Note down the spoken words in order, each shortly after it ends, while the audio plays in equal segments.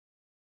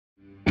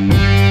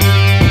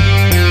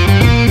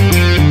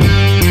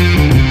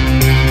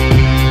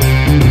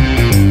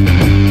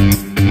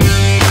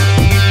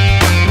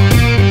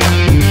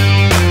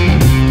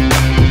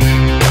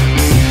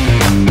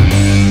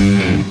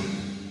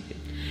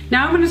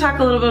Now I'm going to talk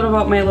a little bit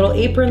about my little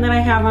apron that I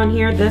have on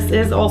here. This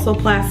is also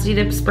Plasti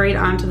Dip sprayed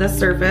onto the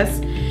surface.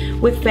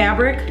 With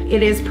fabric,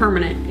 it is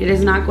permanent. It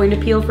is not going to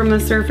peel from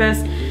the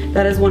surface.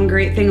 That is one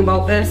great thing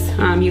about this.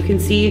 You can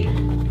see,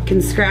 I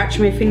can scratch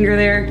my finger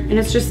there, and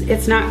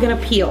it's not gonna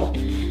peel.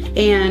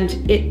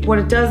 And what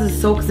it does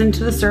is soaks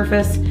into the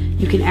surface.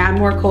 You can add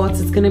more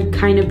coats. It's gonna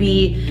kind of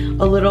be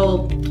a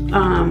little,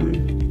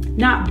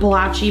 not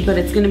blotchy, but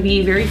it's gonna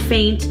be very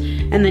faint.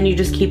 And then you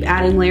just keep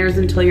adding layers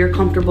until you're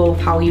comfortable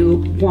with how you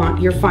want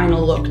your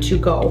final look to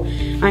go.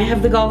 I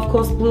have the Gulf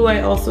Coast Blue.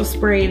 I also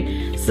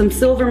sprayed some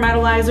silver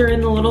metalizer in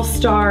the little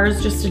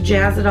stars just to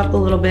jazz it up a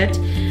little bit.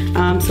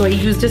 So I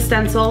used a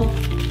stencil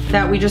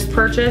that we just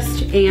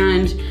purchased,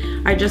 and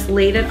I just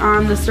laid it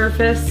on the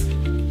surface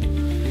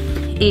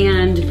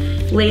and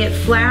lay it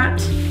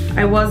flat.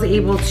 I was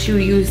able to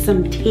use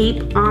some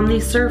tape on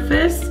the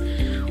surface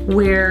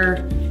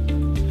where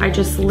I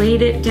just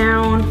laid it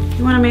down.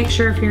 You wanna make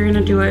sure if you're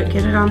gonna do it,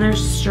 get it on there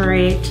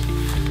straight,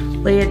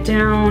 lay it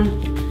down,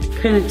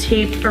 kind of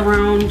tape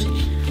around,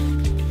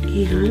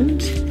 and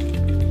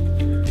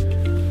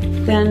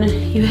then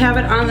you have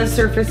it on the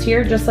surface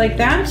here just like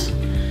that,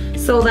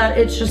 so that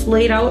it's just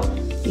laid out.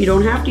 You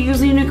don't have to use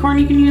a unicorn,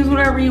 you can use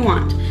whatever you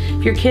want.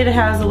 If your kid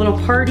has a little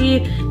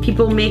party,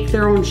 people make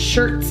their own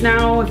shirts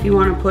now. If you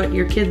want to put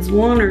your kids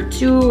 1 or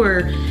 2,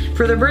 or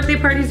for their birthday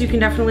parties, you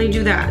can definitely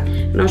do that.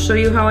 And I'll show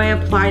you how I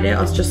applied it.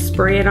 I'll just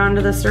spray it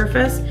onto the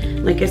surface.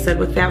 Like I said,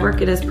 with fabric,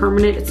 it is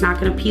permanent. It's not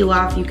gonna peel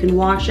off. You can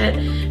wash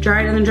it,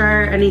 dry it in the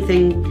dryer,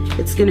 anything.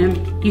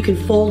 You can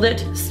fold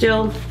it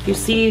still. You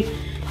see,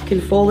 you can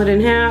fold it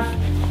in half.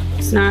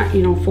 It's not,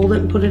 fold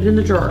it and put it in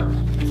the drawer.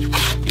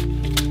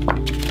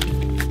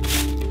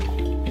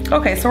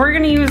 Okay, so we're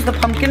gonna use the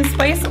pumpkin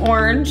spice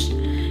orange,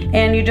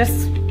 and you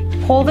just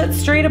hold it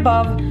straight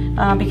above,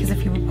 because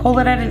if you hold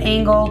it at an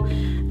angle,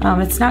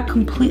 it's not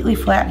completely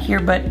flat here,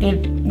 but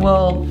it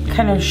will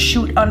kind of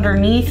shoot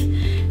underneath.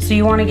 So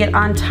you wanna get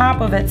on top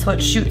of it so it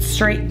shoots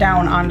straight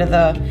down onto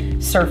the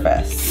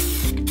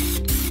surface.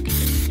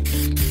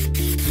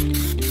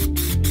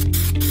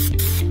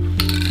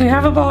 We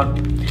have about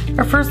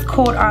our first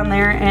coat on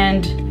there,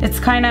 and it's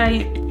kind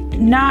of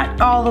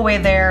not all the way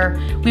there.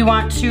 We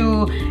want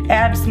to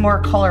add some more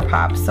color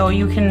pop. So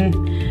you can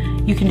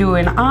do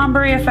an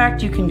ombre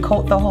effect, you can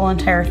coat the whole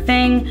entire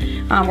thing.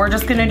 We're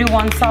just gonna do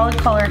one solid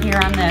color here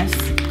on this,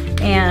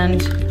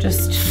 and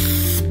just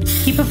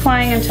keep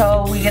applying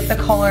until we get the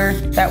color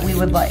that we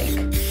would like.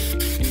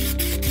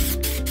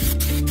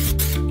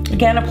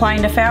 Again,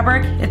 applying to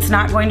fabric, it's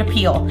not going to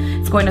peel.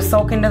 It's going to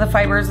soak into the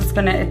fibers.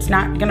 It's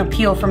not gonna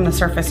peel from the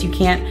surface. You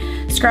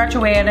can't scratch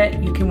away at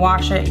it. You can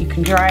wash it, you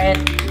can dry it,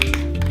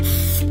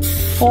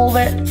 fold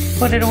it,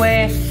 put it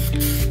away.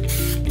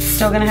 It's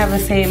still gonna have the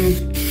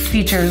same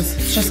features.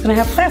 It's just gonna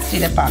have Plasti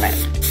Dip on it.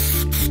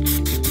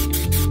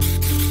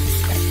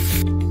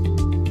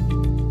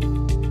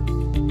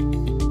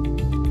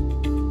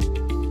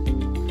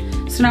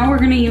 So now we're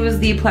gonna use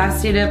the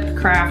Plasti Dip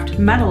Craft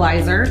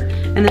Metalizer,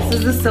 and this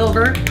is the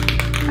silver.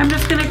 I'm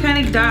just gonna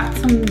kind of dot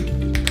some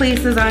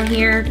places on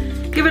here,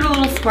 give it a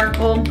little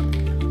sparkle.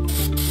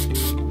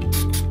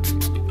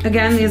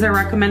 Again, these are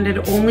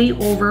recommended only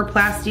over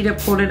Plasti Dip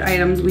coated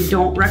items. We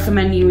don't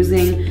recommend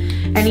using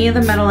any of the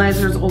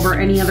metalizers over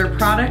any other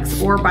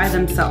products or by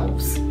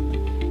themselves.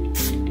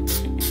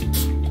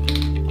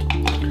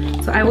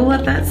 So I will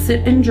let that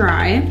sit and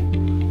dry,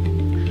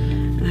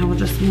 and I will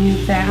just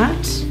move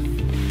that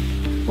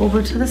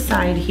over to the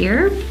side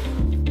here.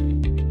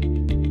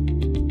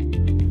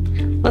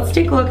 Let's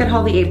take a look at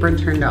how the apron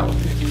turned out.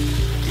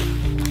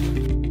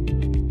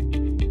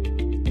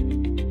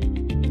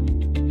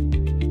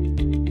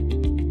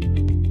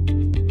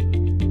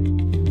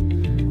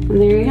 And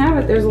there you have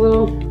it. There's a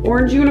little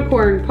orange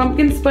unicorn,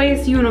 pumpkin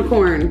spice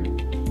unicorn.